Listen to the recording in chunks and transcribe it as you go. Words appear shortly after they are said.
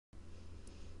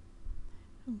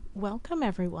Welcome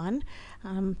everyone.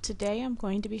 Today I'm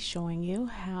going to be showing you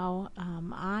how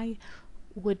I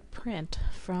would print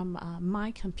from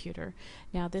my computer.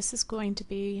 Now this is going to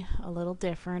be a little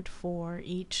different for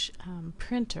each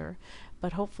printer,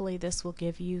 but hopefully this will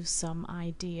give you some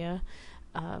idea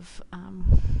of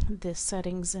the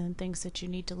settings and things that you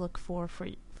need to look for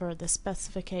the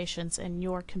specifications in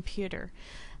your computer.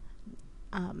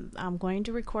 I'm going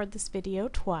to record this video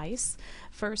twice,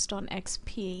 first on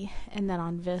XP and then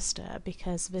on Vista,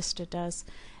 because Vista does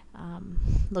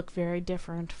look very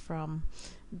different from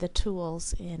the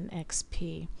tools in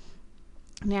XP.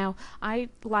 Now I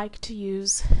like to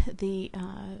use the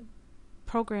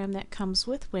program that comes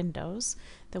with Windows,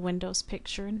 the Windows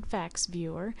Picture and Fax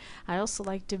Viewer. I also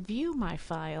like to view my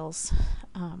files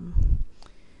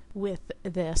with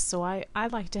this, so I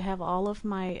like to have all of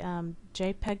my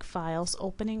JPEG files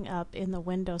opening up in the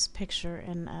Windows Picture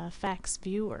and Fax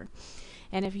Viewer.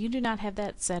 And if you do not have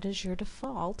that set as your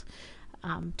default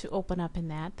to open up in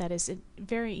that is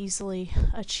very easily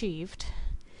achieved.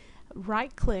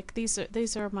 Right click, these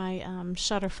are my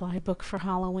Shutterfly book for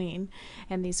Halloween,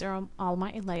 and these are all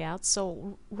my layouts.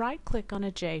 So right click on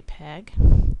a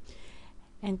JPEG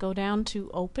and go down to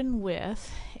open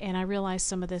with, and I realize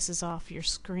some of this is off your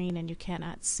screen and you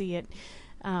cannot see it,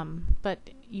 but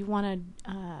you want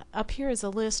to up here is a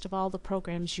list of all the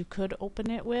programs you could open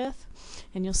it with,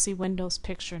 and you'll see Windows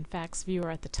Picture and Fax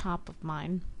Viewer at the top of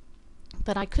mine.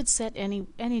 But I could set any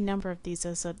number of these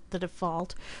as the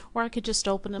default, or I could just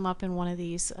open them up in one of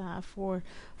these for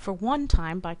one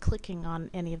time by clicking on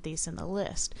any of these in the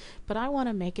list. But I want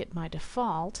to make it my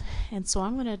default, and so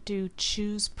I'm going to do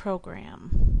choose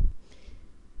program.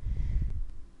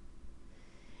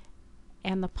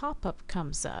 And the pop-up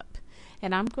comes up,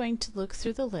 and I'm going to look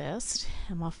through the list,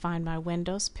 and I'll find my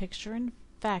Windows Picture and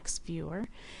Fax Viewer.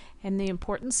 And the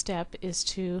important step is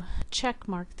to check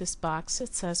mark this box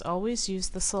that says always use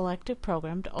the selected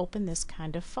program to open this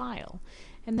kind of file,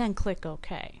 and then click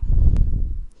OK.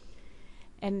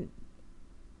 And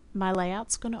my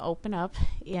layout's going to open up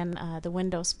in the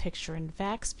Windows Picture and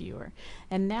Fax Viewer,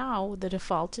 and now the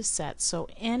default is set, so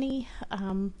any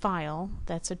file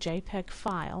that's a JPEG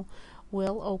file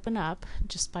will open up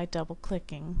just by double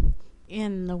clicking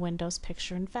in the Windows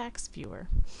Picture and Fax Viewer.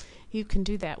 You can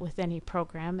do that with any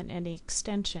program and any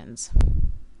extensions.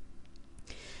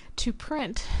 To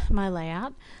print my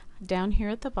layout, down here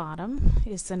at the bottom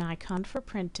is an icon for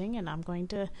printing, and I'm going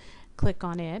to click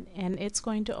on it, and it's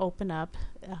going to open up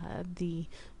the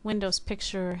Windows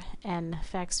Picture and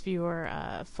Fax Viewer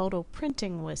photo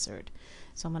printing wizard.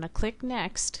 So I'm going to click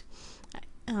next.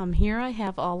 Here I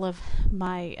have all of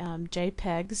my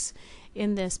JPEGs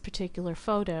in this particular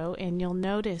photo, and you'll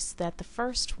notice that the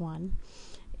first one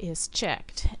is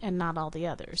checked and not all the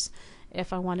others.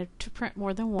 If I wanted to print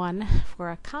more than one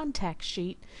for a contact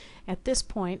sheet, at this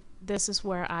point this is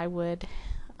where I would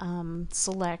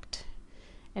select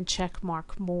and check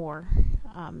mark more.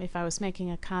 If I was making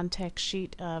a contact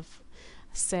sheet of,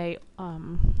 say,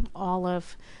 all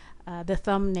of the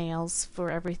thumbnails for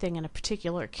everything in a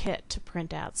particular kit to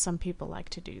print out, some people like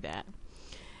to do that.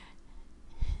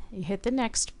 You hit the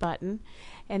next button,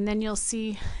 and then you'll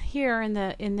see here in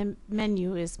the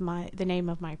menu is the name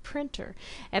of my printer.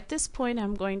 At this point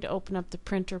I'm going to open up the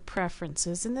printer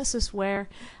preferences, and this is where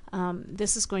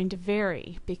this is going to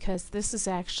vary, because this is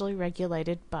actually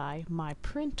regulated by my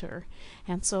printer,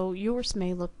 and so yours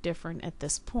may look different at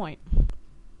this point.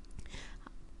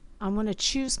 I'm going to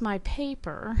choose my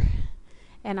paper,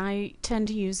 and I tend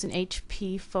to use an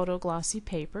HP photo glossy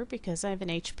paper because I have an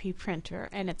HP printer,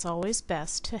 and it's always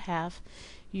best to have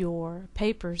your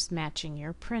papers matching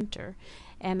your printer.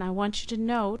 And I want you to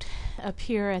note up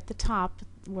here at the top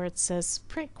where it says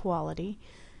print quality,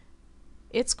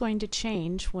 it's going to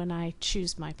change when I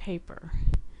choose my paper.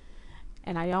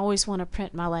 And I always want to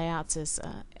print my layouts as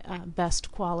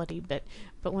best quality, but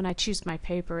when I choose my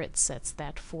paper it sets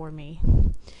that for me.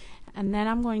 And then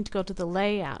I'm going to go to the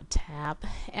Layout tab,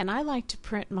 and I like to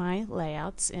print my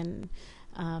layouts in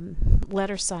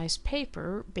letter-sized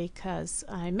paper because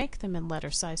I make them in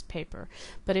letter-sized paper.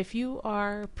 But if you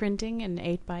are printing an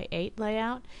 8x8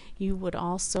 layout, you would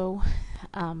also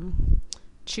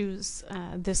choose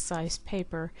this size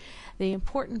paper. The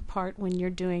important part when you're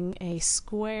doing a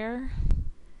square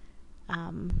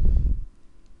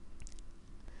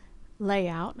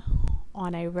layout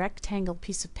on a rectangle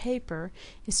piece of paper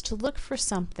is to look for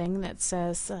something that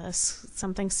says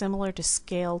something similar to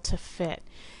scale to fit.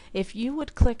 If you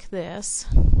would click this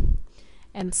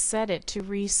and set it to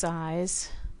resize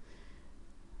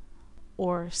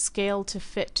or scale to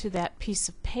fit to that piece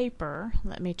of paper,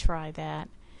 let me try that.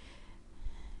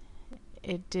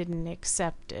 it didn't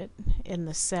accept it in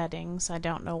the settings. I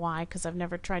don't know why, because I've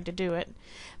never tried to do it.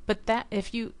 But that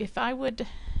if I would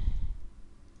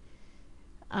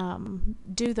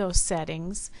do those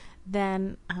settings,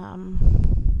 then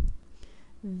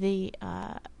the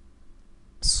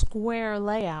square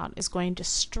layout is going to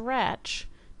stretch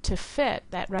to fit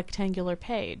that rectangular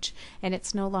page, and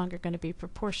it's no longer going to be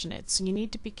proportionate. So you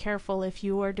need to be careful if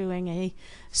you are doing a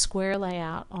square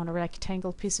layout on a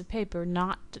rectangle piece of paper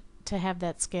not to have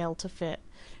that scale to fit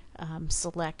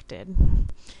selected.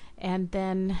 And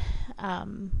then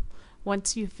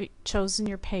once you've chosen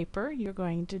your paper, you're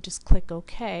going to just click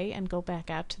OK and go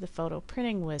back out to the photo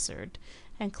printing wizard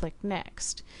and click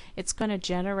Next. It's going to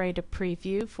generate a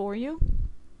preview for you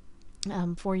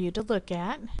to look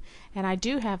at, and I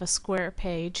do have a square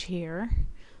page here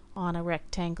on a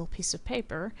rectangle piece of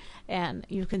paper, and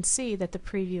you can see that the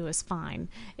preview is fine.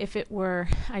 If it were,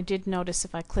 I did notice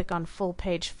if I click on full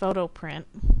page photo print,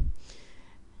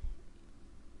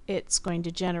 it's going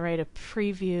to generate a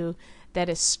preview that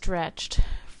is stretched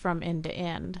from end to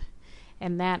end,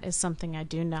 and that is something I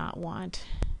do not want.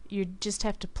 You just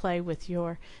have to play with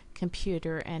your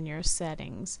computer and your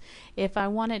settings. If I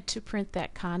wanted to print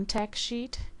that contact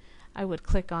sheet, I would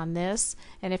click on this,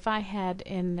 and if I had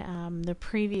in the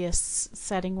previous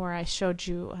setting where I showed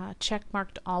you check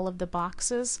marked all of the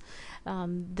boxes,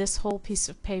 this whole piece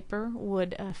of paper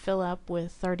would fill up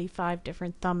with 35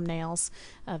 different thumbnails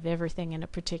of everything in a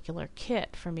particular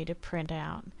kit for me to print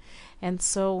out. And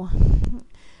so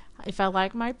if I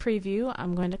like my preview,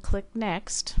 I'm going to click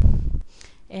Next,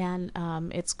 and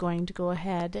it's going to go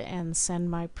ahead and send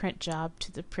my print job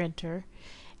to the printer.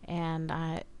 And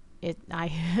I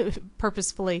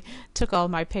purposefully took all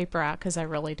my paper out because I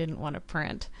really didn't want to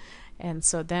print. And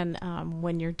so then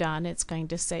when you're done, it's going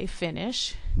to say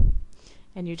Finish,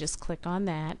 and you just click on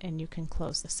that and you can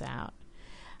close this out.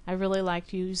 I really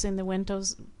like using the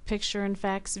Windows Picture and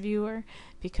Fax Viewer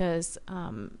because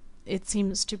it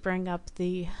seems to bring up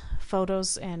the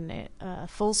photos and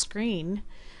full screen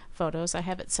photos. I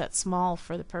have it set small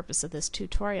for the purpose of this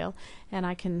tutorial, and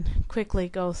I can quickly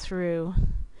go through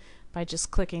by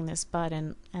just clicking this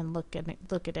button and look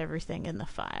at everything in the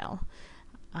file.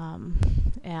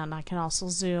 And I can also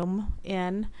zoom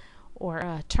in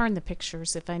or turn the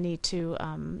pictures if I need to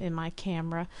in my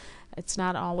camera. It's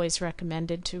not always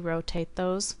recommended to rotate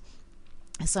those.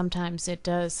 Sometimes it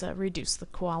does reduce the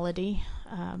quality.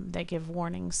 They give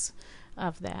warnings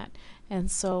of that. And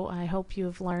so I hope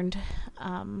you've learned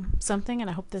something, and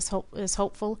I hope this is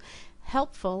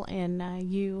helpful in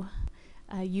you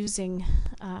using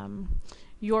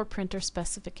your printer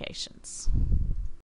specifications.